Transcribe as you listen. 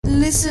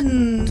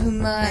Listen to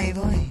my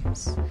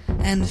voice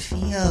and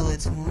feel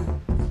its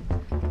warmth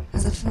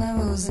as it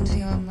flows into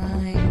your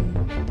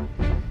mind.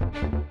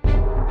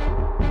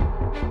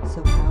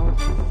 So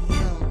powerful.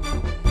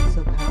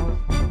 So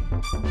powerful.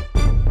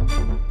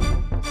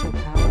 So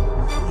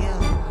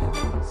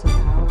powerful. So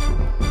powerful.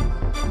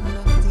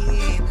 Look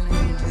deep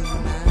into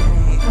my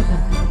eyes.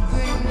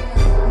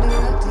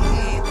 Look deep. Look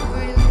deep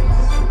into my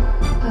eyes.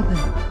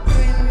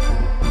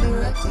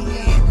 Directing your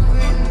thoughts.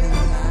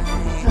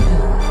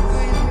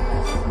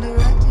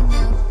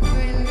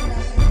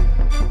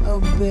 Oh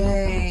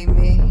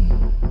baby,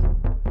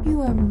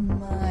 you are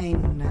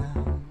mine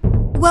now.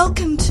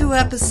 Welcome to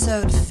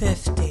episode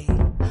 50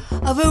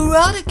 of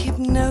Erotic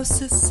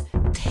Hypnosis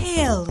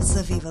Tales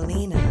of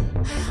Evilena.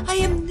 I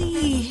am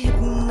the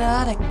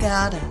hypnotic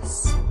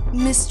goddess,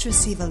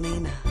 Mistress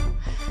Evilena.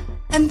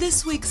 And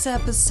this week's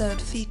episode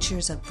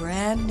features a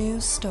brand new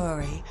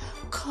story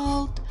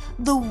called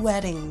The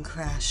Wedding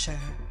Crasher.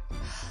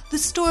 The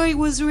story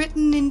was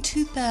written in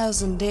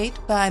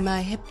 2008 by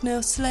my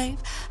hypnoslave,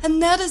 and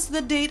that is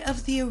the date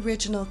of the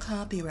original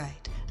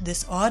copyright.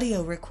 This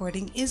audio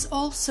recording is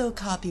also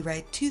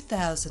copyright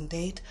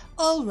 2008,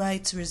 all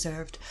rights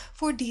reserved.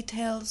 For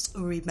details,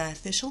 read my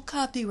official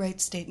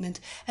copyright statement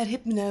at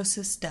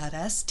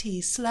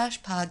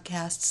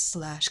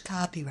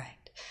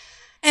hypnosis.st/podcasts/copyright.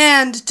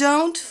 And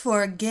don't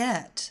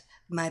forget,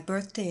 my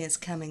birthday is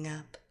coming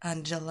up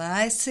on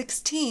July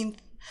 16th.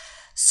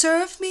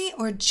 Serve me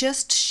or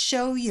just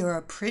show your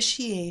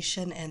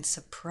appreciation and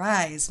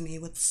surprise me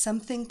with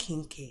something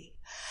kinky.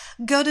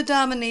 Go to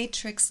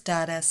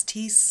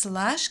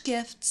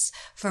dominatrix.st/gifts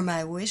for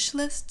my wish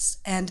lists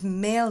and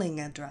mailing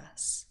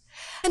address.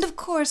 And of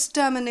course,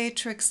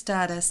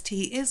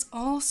 dominatrix.st is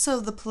also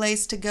the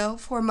place to go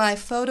for my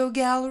photo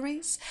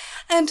galleries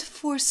and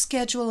for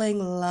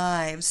scheduling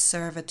live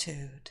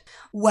servitude.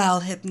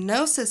 While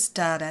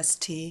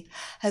hypnosis.st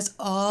has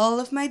all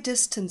of my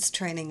distance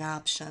training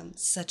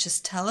options, such as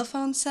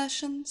telephone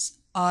sessions,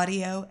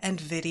 audio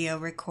and video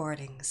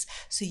recordings,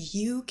 so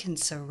you can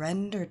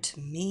surrender to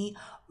me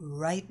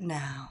right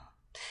now.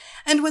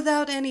 And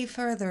without any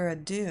further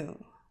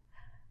ado,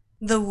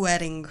 The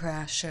Wedding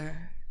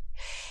Crasher.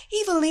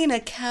 Evilena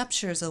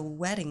captures a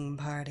wedding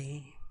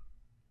party.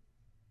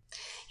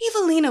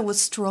 Evilena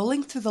was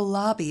strolling through the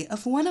lobby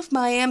of one of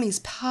Miami's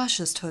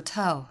poshest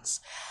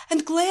hotels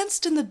and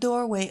glanced in the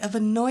doorway of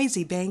a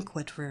noisy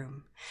banquet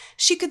room.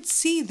 She could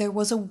see there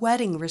was a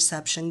wedding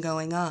reception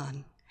going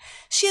on.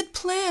 She had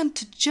planned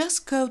to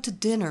just go to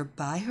dinner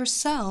by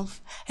herself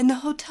in the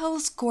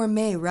hotel's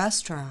gourmet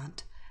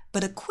restaurant,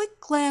 but a quick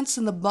glance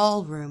in the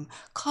ballroom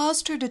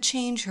caused her to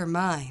change her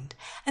mind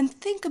and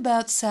think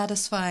about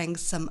satisfying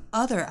some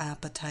other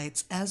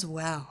appetites as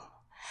well.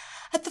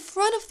 At the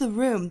front of the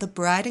room, the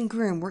bride and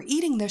groom were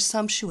eating their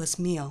sumptuous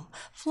meal,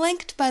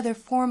 flanked by their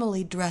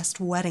formally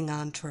dressed wedding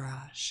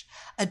entourage.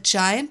 A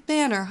giant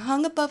banner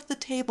hung above the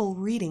table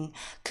reading,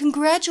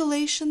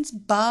 "Congratulations,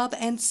 Bob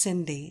and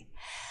Cindy."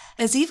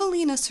 As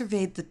Evilena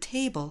surveyed the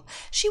table,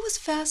 she was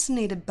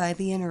fascinated by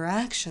the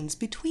interactions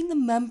between the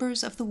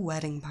members of the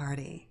wedding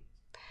party.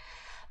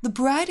 The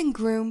bride and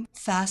groom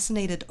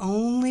fascinated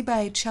only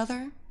by each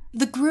other,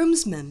 the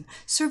groomsmen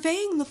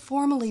surveying the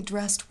formally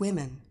dressed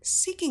women,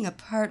 seeking a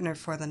partner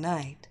for the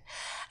night,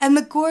 and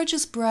the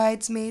gorgeous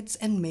bridesmaids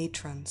and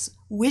matrons,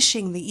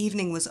 wishing the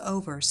evening was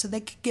over so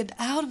they could get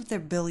out of their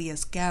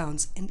bilious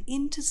gowns and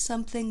into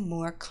something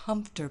more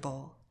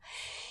comfortable.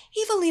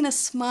 Evilena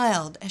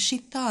smiled as she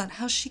thought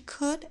how she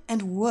could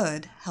and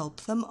would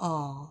help them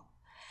all.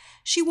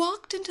 She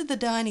walked into the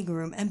dining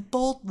room and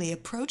boldly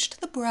approached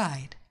the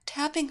bride,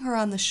 tapping her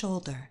on the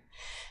shoulder.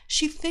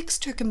 She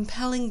fixed her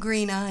compelling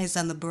green eyes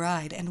on the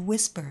bride and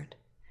whispered,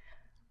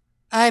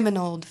 "I'm an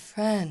old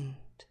friend.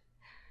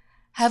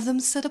 Have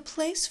them set a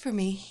place for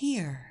me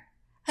here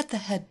at the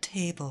head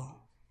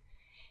table."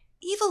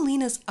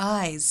 Evelena's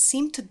eyes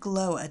seemed to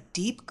glow a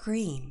deep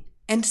green,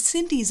 and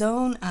Cindy's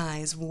own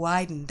eyes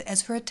widened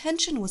as her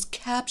attention was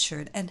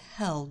captured and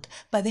held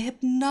by the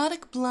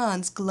hypnotic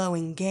blonde's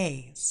glowing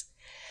gaze.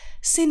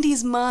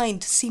 Cindy's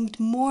mind seemed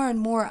more and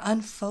more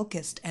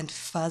unfocused and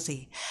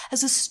fuzzy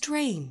as a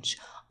strange,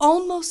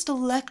 almost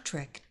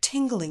electric,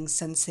 tingling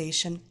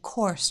sensation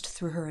coursed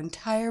through her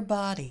entire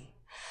body.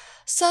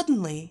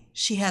 Suddenly,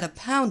 she had a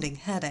pounding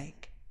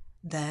headache.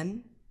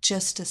 Then,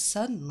 just as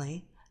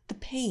suddenly, the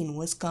pain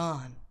was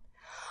gone.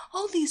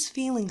 All these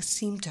feelings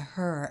seemed to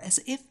her as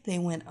if they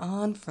went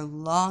on for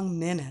long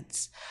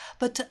minutes,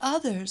 but to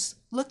others,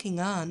 looking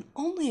on,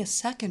 only a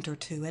second or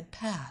two had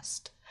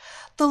passed.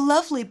 The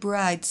lovely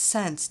bride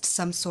sensed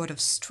some sort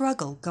of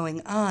struggle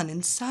going on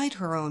inside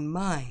her own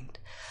mind,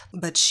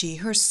 but she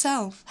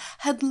herself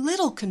had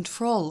little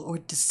control or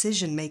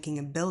decision-making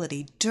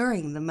ability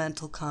during the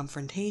mental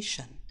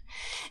confrontation.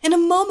 In a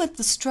moment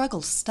the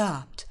struggle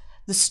stopped,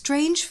 the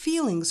strange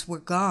feelings were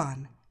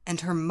gone,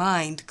 and her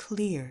mind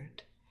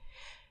cleared.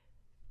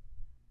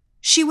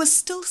 She was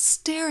still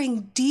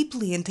staring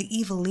deeply into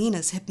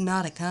Evelena's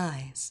hypnotic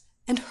eyes,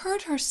 and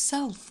heard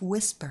herself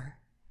whisper,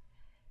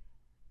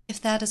 "If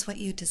that is what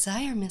you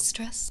desire,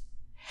 mistress,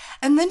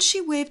 and then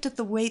she waved at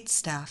the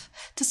waitstaff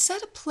to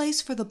set a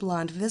place for the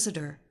blonde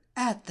visitor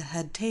at the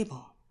head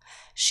table.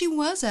 She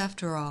was,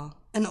 after all,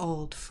 an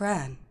old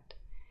friend.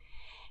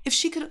 If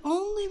she could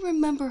only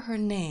remember her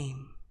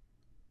name.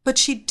 But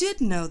she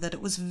did know that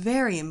it was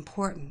very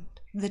important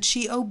that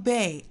she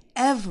obey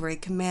every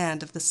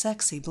command of the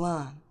sexy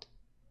blonde.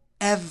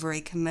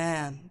 Every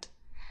command.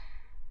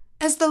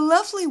 As the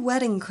lovely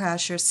wedding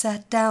crasher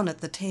sat down at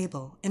the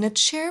table in a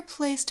chair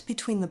placed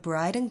between the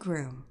bride and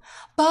groom,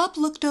 Bob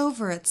looked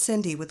over at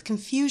Cindy with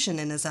confusion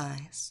in his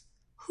eyes.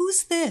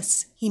 "Who's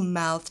this?" he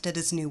mouthed at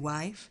his new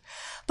wife,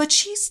 but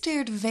she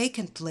stared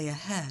vacantly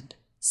ahead,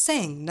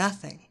 saying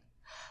nothing.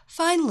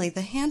 Finally,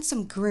 the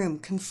handsome groom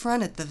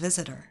confronted the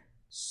visitor.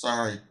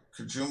 "Sorry,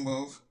 could you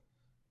move?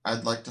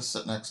 I'd like to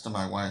sit next to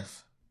my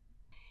wife."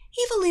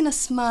 Evilena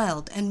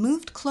smiled and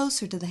moved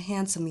closer to the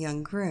handsome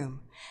young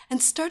groom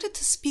and started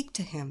to speak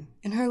to him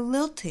in her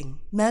lilting,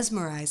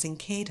 mesmerizing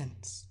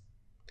cadence.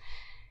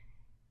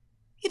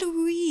 "It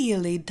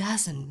really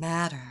doesn't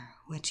matter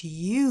what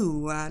you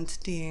want,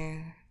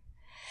 dear.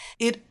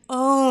 It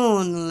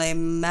only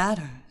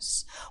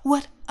matters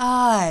what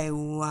I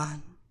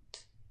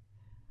want."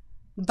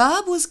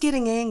 Bob was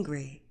getting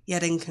angry,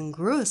 yet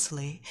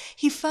incongruously,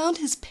 he found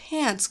his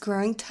pants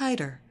growing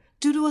tighter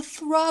due to a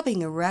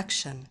throbbing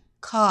erection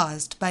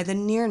caused by the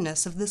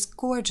nearness of this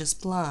gorgeous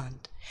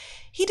blonde.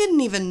 He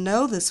didn't even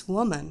know this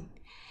woman,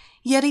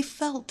 yet he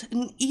felt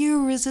an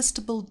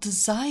irresistible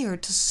desire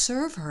to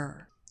serve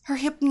her. Her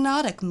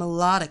hypnotic,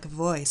 melodic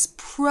voice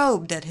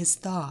probed at his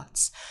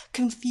thoughts,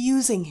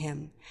 confusing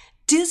him,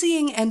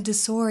 dizzying and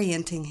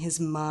disorienting his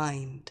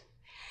mind.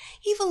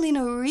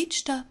 Evilena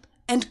reached up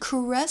and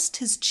caressed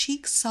his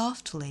cheek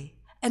softly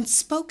and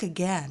spoke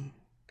again.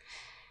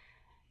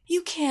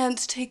 "You can't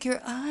take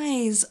your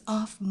eyes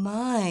off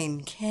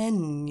mine,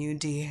 can you,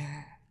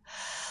 dear?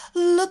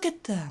 Look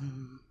at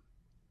them.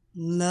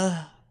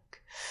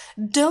 Look.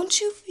 Don't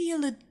you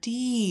feel a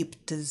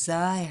deep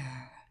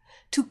desire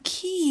to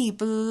keep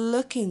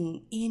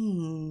looking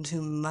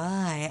into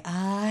my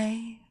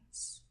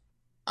eyes?"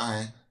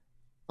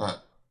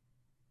 But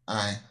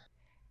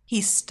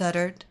he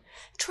stuttered,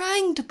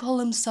 trying to pull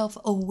himself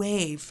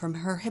away from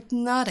her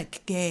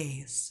hypnotic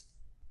gaze.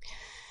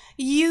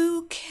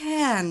 "You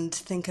can't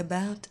think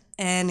about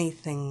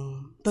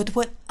anything but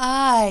what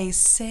I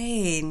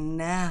say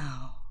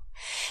now.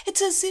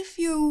 It's as if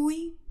your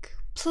weak,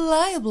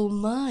 pliable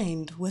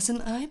mind was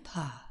an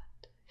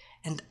iPod,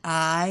 and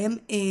I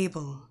am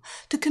able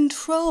to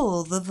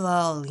control the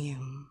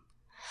volume.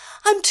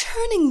 I'm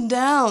turning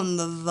down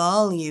the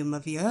volume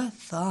of your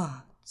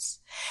thoughts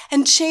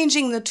and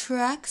changing the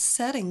track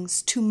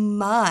settings to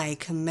my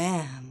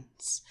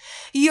commands.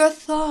 Your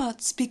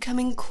thoughts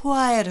becoming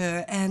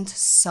quieter and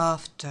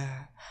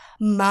softer,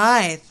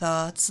 my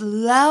thoughts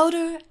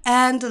louder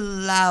and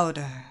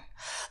louder,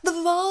 the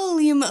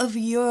volume of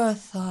your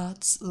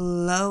thoughts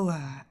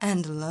lower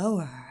and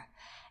lower,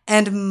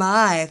 and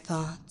my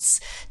thoughts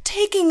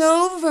taking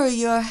over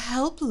your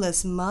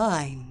helpless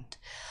mind,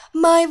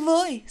 my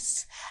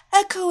voice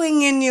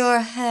echoing in your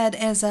head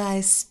as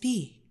I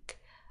speak.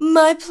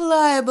 My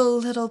pliable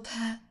little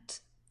pet,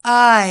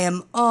 I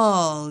am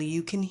all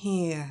you can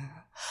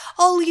hear,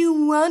 all you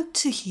want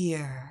to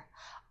hear,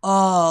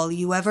 all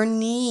you ever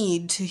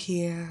need to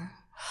hear.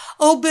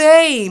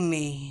 Obey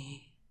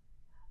me,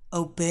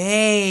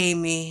 obey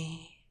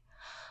me,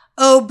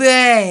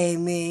 obey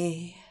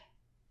me."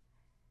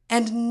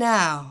 And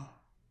now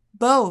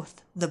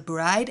both the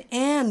bride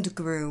and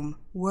groom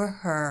were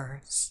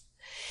hers.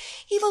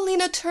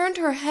 Evilena turned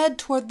her head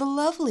toward the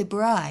lovely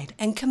bride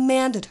and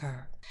commanded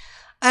her,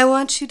 "I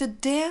want you to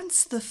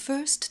dance the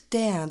first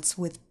dance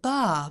with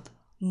Bob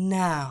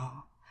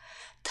now.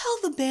 Tell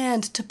the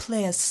band to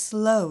play a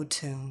slow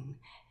tune,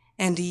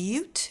 and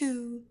you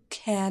two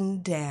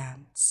can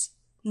dance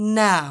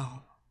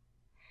now."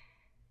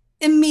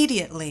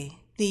 Immediately,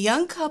 the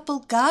young couple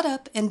got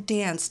up and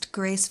danced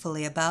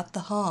gracefully about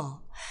the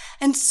hall,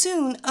 and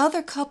soon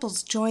other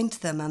couples joined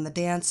them on the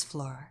dance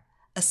floor.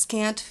 A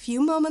scant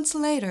few moments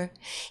later,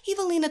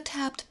 Evilena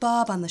tapped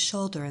Bob on the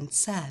shoulder and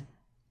said,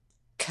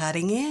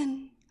 "Cutting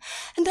in,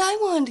 and I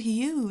want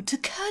you to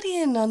cut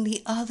in on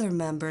the other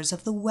members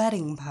of the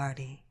wedding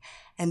party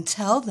and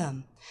tell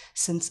them,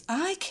 since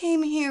I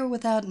came here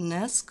without an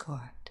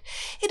escort,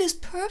 it is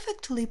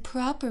perfectly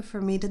proper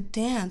for me to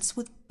dance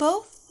with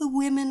both the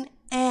women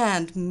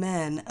and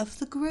men of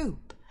the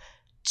group,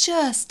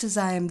 just as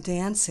I am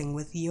dancing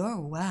with your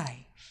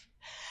wife.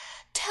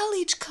 Tell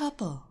each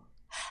couple,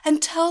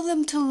 and tell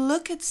them to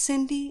look at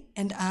Cindy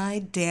and I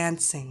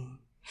dancing.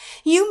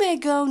 You may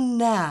go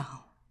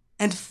now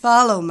and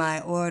follow my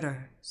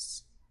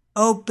orders.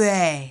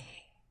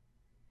 Obey."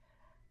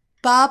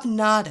 Bob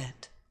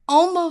nodded,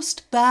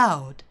 almost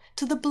bowed,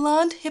 to the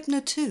blonde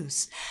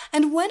hypnoteuse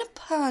and went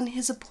upon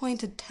his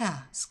appointed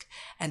task,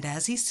 and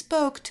as he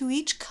spoke to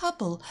each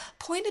couple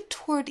pointed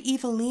toward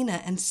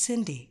Evilena and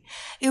Cindy,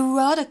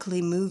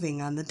 erotically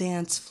moving on the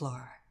dance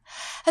floor.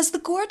 As the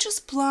gorgeous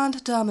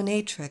blonde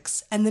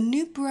dominatrix and the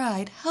new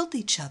bride held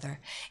each other,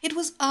 it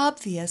was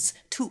obvious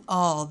to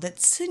all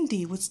that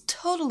Cindy was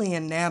totally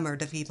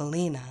enamored of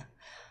Evilena.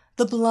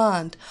 The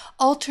blonde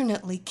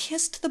alternately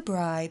kissed the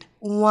bride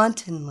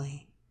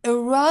wantonly,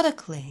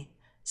 erotically,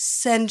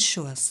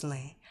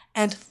 sensuously,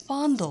 and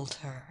fondled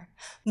her,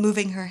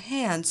 moving her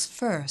hands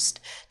first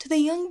to the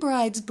young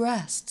bride's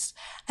breasts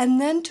and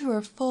then to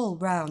her full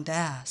round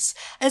ass,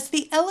 as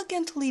the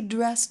elegantly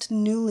dressed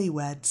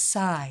newlywed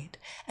sighed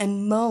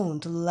and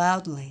moaned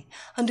loudly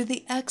under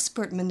the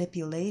expert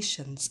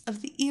manipulations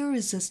of the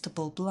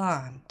irresistible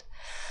blonde.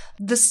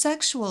 The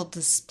sexual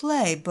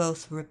display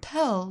both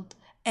repelled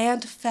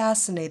and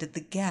fascinated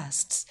the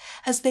guests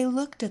as they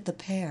looked at the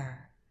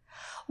pair.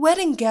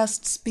 Wedding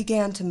guests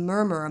began to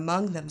murmur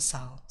among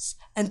themselves,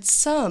 and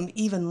some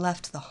even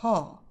left the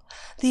hall,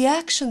 the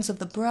actions of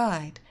the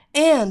bride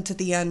and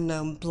the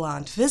unknown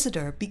blonde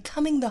visitor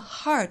becoming the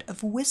heart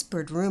of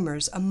whispered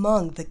rumors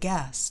among the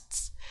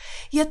guests.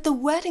 Yet the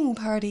wedding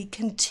party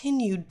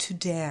continued to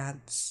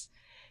dance.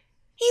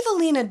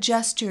 Evilena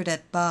gestured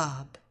at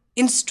Bob,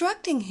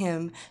 instructing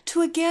him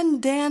to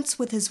again dance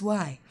with his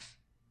wife.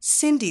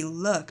 Cindy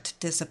looked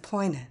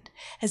disappointed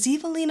as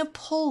Evilena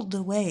pulled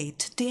away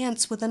to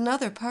dance with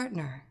another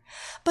partner,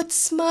 but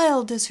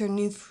smiled as her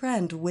new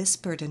friend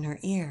whispered in her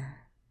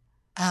ear,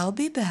 "I'll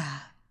be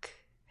back."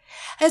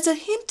 As a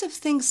hint of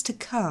things to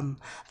come,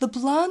 the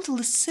blonde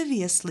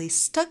lasciviously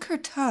stuck her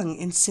tongue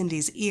in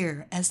Cindy's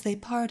ear as they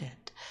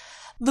parted.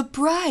 The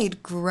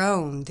bride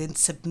groaned in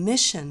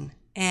submission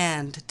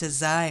and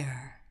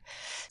desire.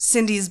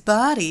 Cindy's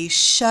body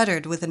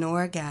shuddered with an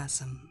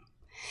orgasm.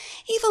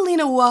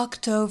 Evilena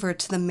walked over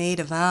to the maid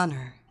of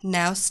honor,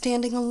 now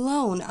standing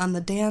alone on the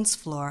dance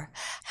floor,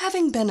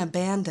 having been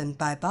abandoned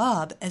by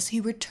Bob as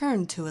he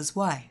returned to his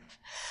wife.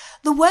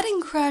 The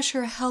wedding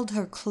crasher held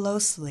her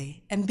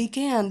closely and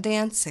began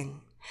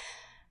dancing.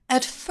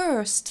 At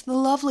first, the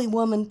lovely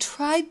woman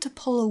tried to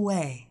pull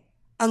away,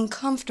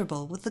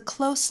 uncomfortable with the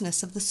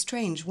closeness of the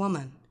strange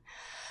woman.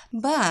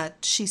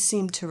 But she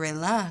seemed to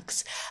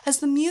relax as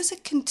the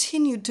music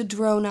continued to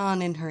drone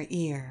on in her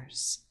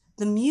ears.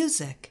 The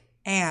music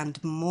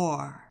and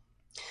more.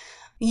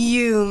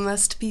 "You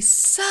must be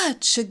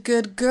such a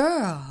good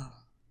girl,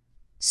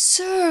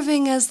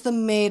 serving as the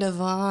maid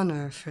of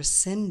honor for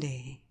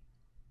Cindy.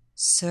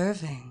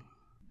 Serving,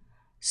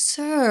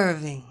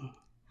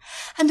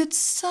 and it's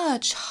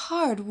such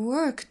hard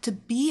work to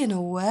be in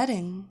a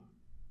wedding.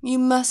 You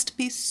must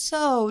be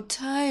so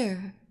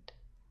tired.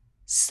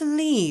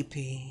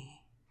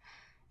 Sleepy.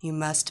 You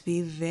must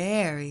be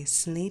very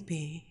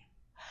sleepy.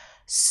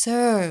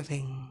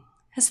 Serving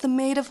as the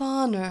maid of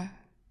honor.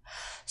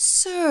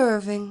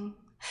 Serving,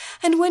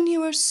 and when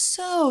you are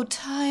so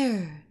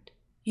tired,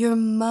 your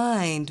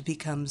mind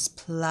becomes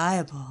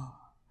pliable,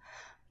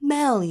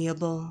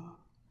 malleable,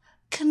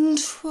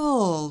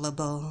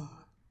 controllable,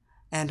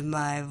 and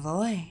my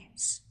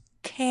voice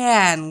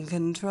can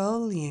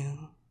control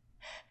you,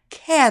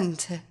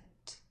 can't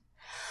it?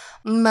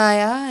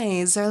 My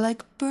eyes are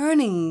like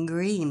burning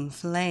green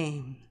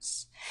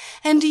flames,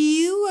 and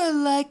you are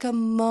like a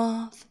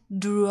moth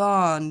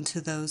drawn to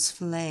those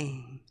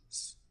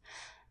flames.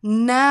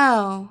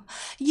 Now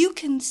you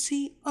can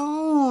see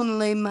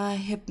only my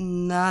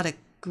hypnotic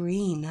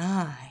green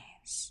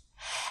eyes,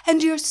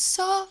 and your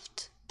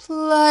soft,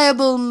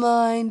 pliable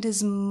mind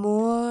is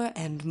more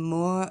and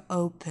more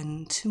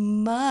open to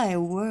my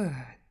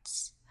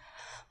words,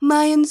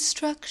 my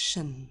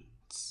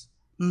instructions,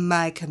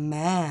 my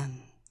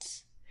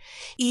commands.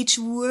 Each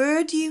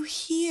word you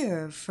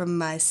hear from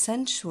my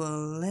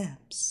sensual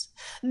lips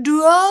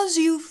draws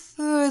you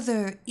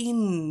further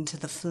into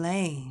the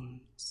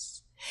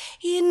flames,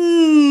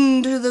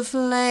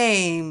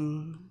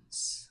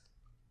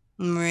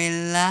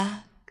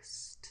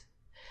 relaxed,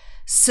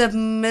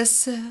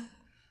 submissive,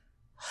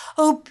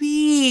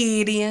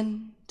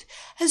 obedient.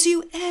 As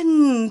you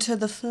enter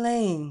the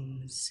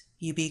flames,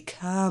 you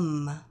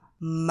become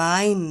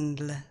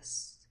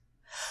mindless,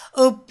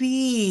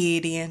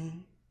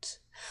 obedient.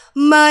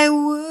 My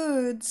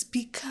words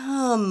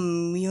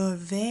become your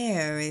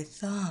very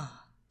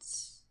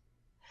thoughts."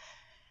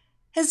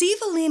 As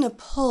Evilena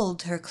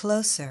pulled her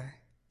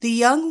closer, the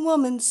young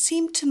woman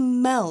seemed to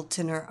melt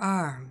in her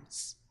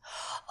arms.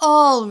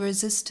 All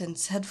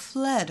resistance had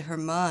fled her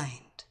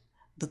mind.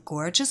 The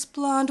gorgeous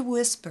blonde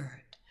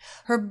whispered,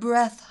 her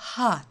breath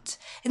hot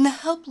in the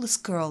helpless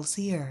girl's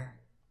ear,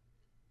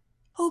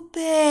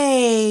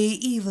 "Obey,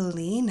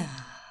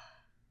 Evilena.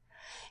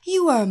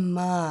 You are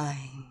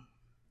mine."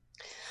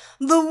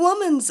 The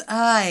woman's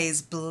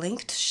eyes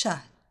blinked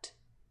shut,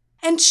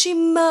 and she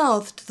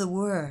mouthed the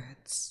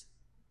words,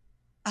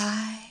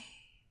 "I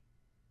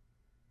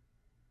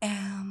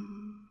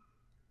am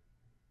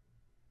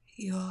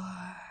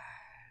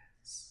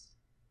yours."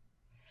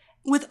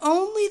 With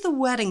only the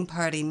wedding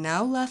party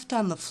now left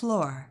on the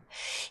floor,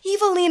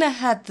 Evilena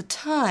had the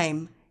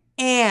time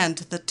and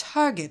the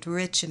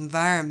target-rich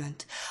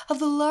environment of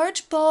the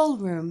large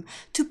ballroom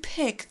to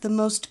pick the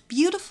most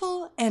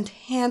beautiful and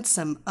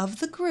handsome of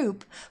the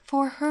group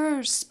for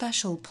her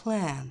special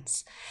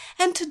plans,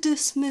 and to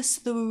dismiss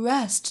the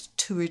rest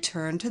to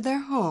return to their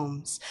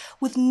homes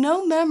with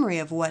no memory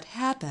of what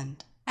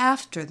happened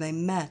after they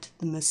met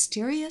the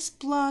mysterious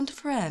blonde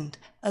friend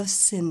of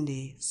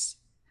Cindy's.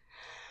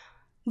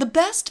 The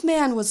best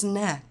man was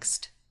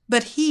next,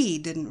 but he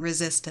didn't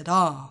resist at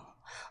all.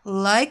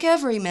 Like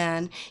every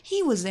man,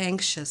 he was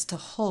anxious to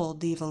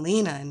hold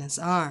Evelena in his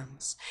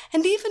arms,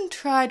 and even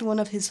tried one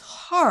of his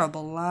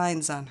horrible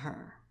lines on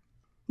her.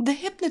 The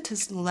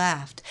hypnotist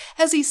laughed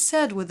as he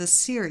said with a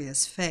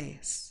serious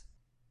face,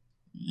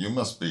 "You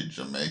must be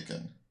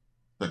Jamaican,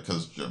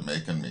 because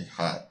Jamaican me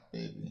hot,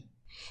 baby."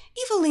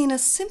 Evelena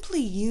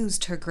simply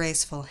used her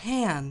graceful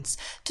hands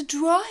to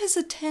draw his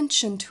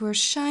attention to her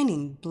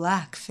shining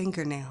black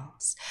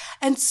fingernails,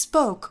 and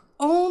spoke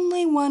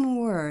only one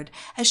word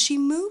as she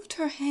moved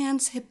her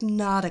hands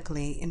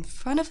hypnotically in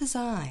front of his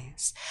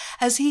eyes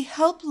as he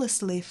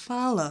helplessly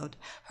followed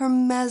her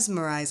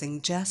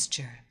mesmerizing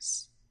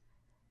gestures.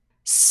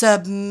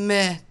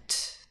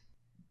 "Submit,"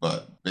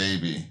 "But,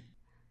 baby,"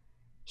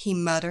 he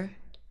muttered.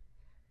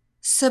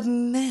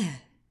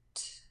 "Submit.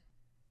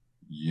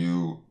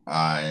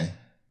 I...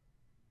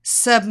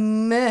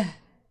 Submit.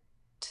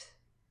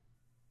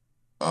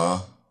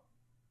 uh...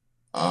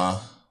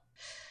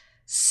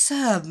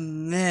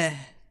 Submit."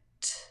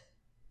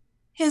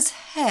 His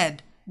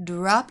head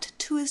dropped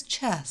to his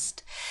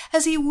chest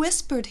as he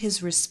whispered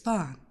his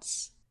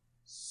response.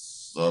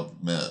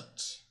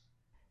 "Submit."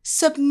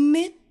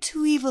 "Submit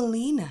to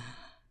Evelena.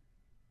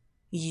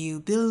 You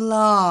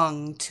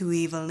belong to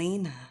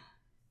Evelena."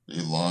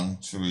 Belong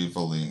to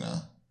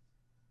Evilena.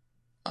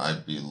 I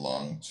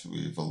belong to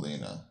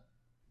Evilena.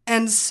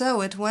 And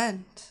so it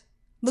went,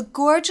 the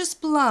gorgeous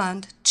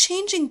blonde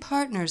changing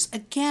partners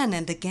again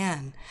and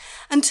again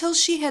until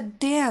she had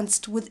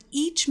danced with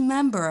each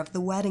member of the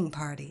wedding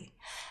party,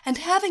 and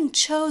having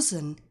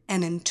chosen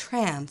and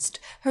entranced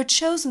her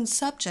chosen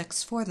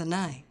subjects for the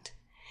night,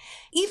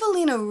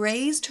 Evelena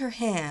raised her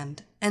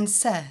hand and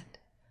said,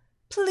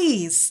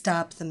 "Please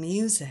stop the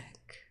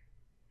music,"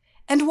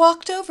 and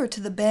walked over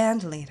to the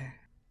band leader.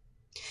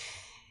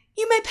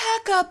 "You may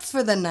pack up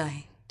for the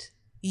night.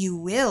 You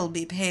will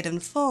be paid in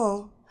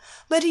full,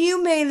 but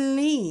you may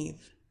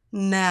leave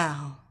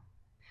now."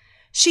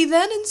 She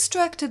then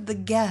instructed the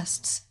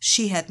guests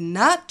she had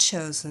not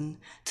chosen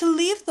to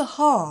leave the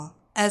hall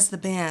as the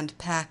band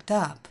packed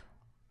up.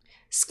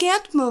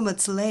 Scant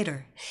moments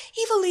later,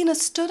 Evelena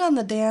stood on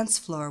the dance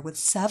floor with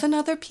 7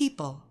 other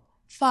people,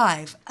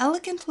 5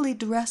 elegantly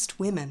dressed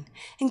women,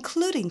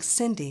 including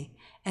Cindy,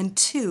 and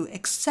 2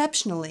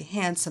 exceptionally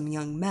handsome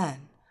young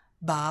men,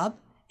 Bob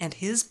and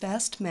his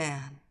best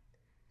man.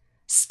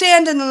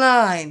 "Stand in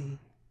line,"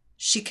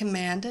 she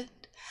commanded,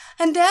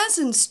 and as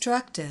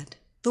instructed,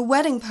 the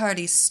wedding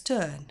party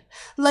stood,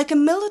 like a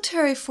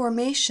military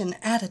formation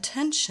at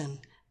attention,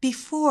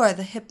 before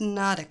the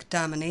hypnotic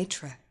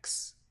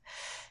dominatrix.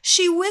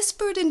 She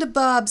whispered into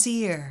Bob's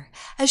ear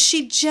as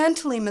she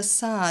gently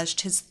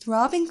massaged his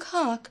throbbing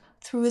cock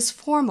through his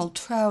formal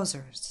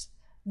trousers.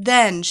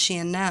 Then she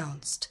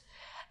announced,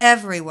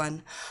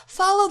 "Everyone,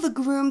 follow the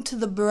groom to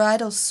the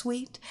bridal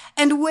suite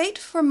and wait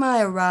for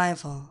my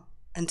arrival.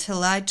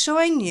 Until I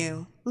join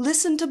you,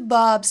 listen to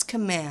Bob's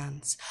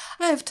commands.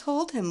 I have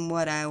told him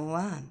what I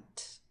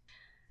want."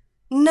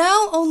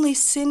 Now only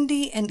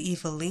Cindy and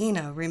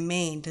Evelena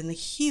remained in the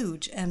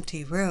huge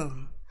empty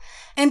room,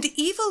 and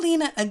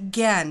Evelena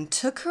again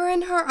took her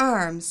in her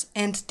arms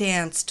and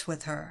danced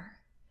with her.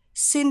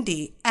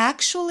 Cindy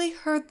actually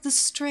heard the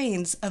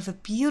strains of a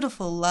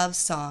beautiful love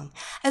song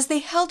as they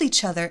held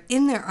each other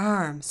in their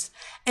arms,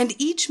 and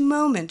each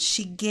moment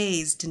she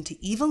gazed into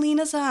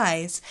Evelena's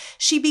eyes,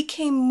 she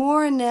became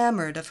more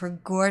enamored of her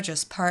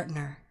gorgeous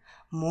partner,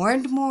 more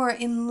and more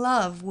in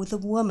love with a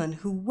woman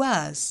who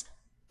was,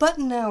 but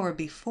an hour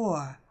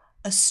before,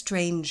 a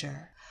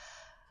stranger.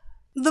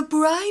 The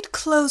bride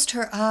closed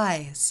her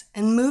eyes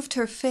and moved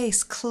her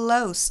face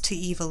close to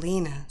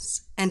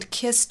Evelena's and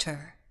kissed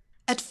her,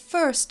 at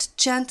first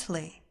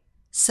gently,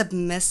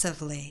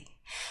 submissively,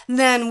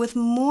 then with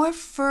more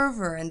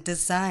fervor and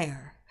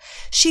desire.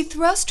 She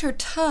thrust her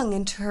tongue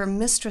into her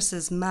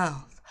mistress's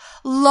mouth,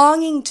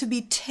 longing to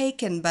be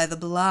taken by the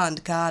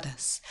blonde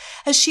goddess,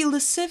 as she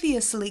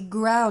lasciviously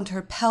ground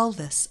her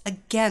pelvis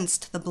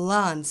against the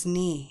blonde's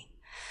knee.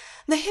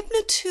 The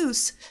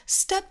hypnoteuse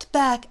stepped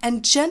back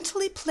and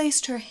gently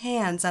placed her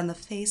hands on the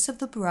face of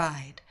the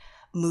bride,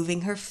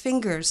 moving her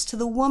fingers to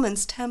the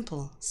woman's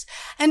temples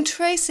and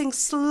tracing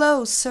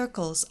slow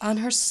circles on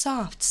her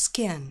soft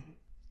skin.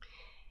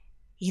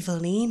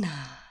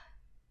 "Evelena,"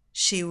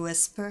 she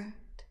whispered.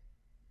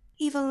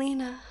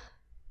 "Evelena,"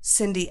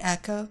 Cindy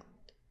echoed.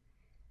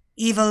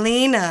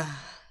 "Evelena,"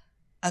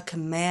 a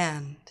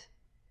command.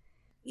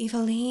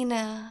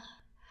 "Evelena,"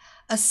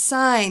 a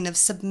sign of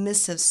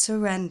submissive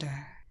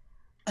surrender.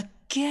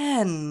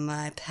 "Again,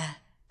 my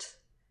pet,"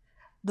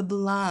 the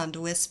blonde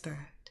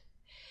whispered.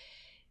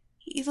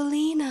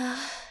 "Evelena,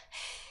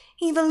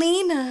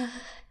 "Evilena,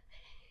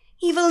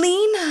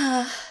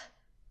 Evilena,"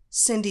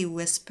 Cindy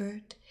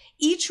whispered,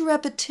 each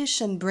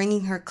repetition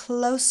bringing her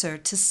closer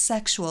to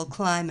sexual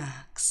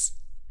climax.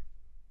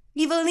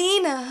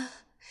 "Evilena,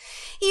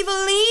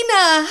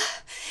 Evilena,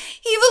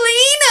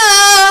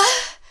 Evilena!"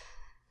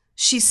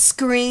 she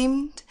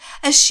screamed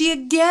as she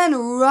again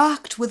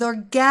rocked with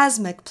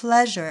orgasmic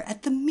pleasure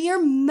at the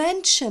mere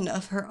mention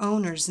of her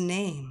owner's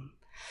name.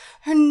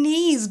 Her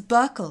knees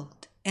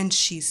buckled and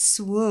she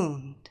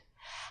swooned.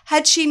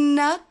 Had she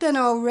not been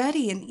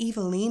already in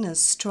Evelena's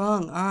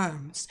strong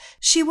arms,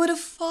 she would have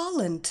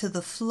fallen to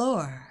the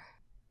floor.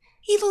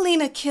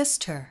 Evelena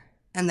kissed her,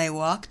 and they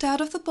walked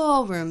out of the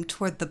ballroom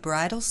toward the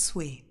bridal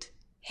suite,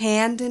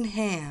 hand in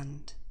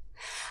hand.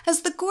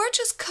 As the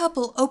gorgeous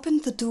couple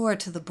opened the door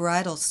to the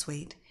bridal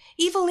suite,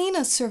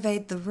 Evelena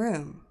surveyed the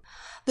room.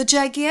 The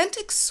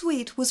gigantic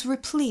suite was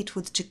replete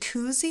with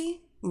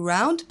jacuzzi,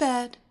 round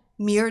bed,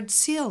 mirrored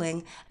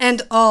ceiling,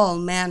 and all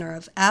manner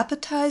of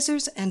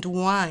appetizers and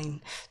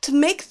wine to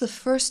make the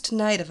first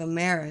night of a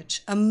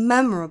marriage a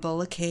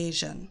memorable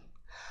occasion.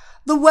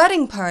 The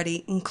wedding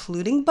party,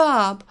 including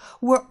Bob,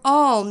 were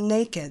all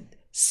naked,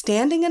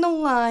 standing in a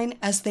line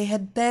as they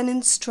had been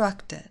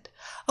instructed,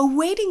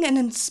 awaiting an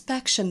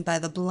inspection by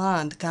the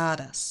blonde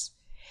goddess.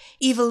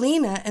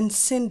 Evelena and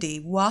Cindy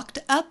walked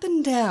up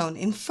and down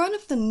in front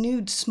of the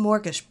nude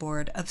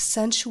smorgasbord of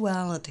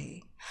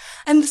sensuality,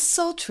 and the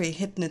sultry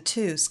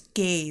hypnoteuse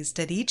gazed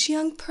at each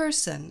young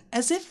person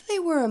as if they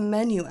were a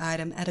menu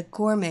item at a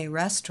gourmet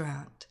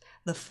restaurant,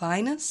 the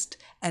finest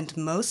and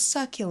most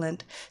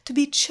succulent to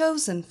be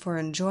chosen for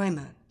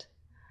enjoyment.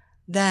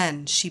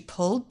 Then she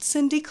pulled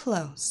Cindy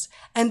close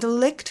and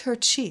licked her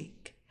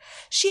cheek.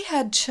 She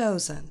had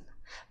chosen.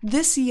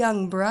 This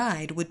young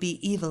bride would be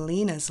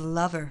Evelena's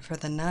lover for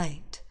the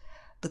night.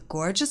 The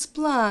gorgeous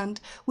blonde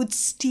would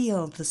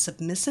steal the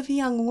submissive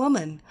young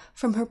woman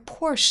from her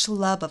poor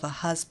schlub of a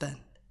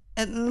husband,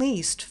 at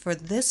least for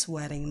this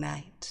wedding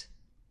night.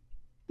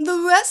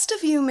 The rest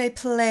of you may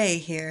play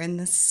here in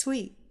the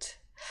suite,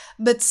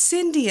 but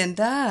Cindy and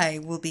I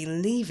will be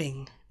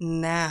leaving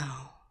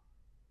now.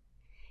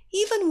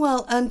 Even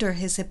while under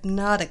his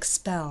hypnotic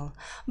spell,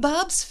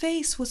 Bob's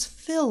face was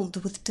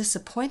filled with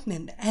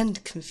disappointment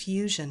and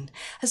confusion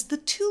as the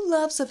two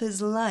loves of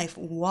his life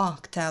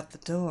walked out the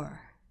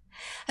door.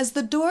 As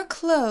the door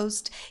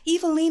closed,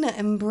 Evelena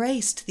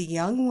embraced the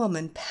young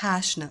woman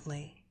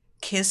passionately,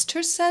 kissed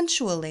her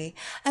sensually,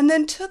 and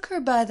then took her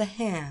by the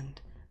hand,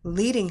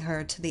 leading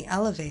her to the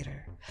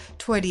elevator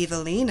toward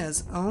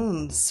Evelena's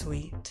own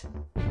suite.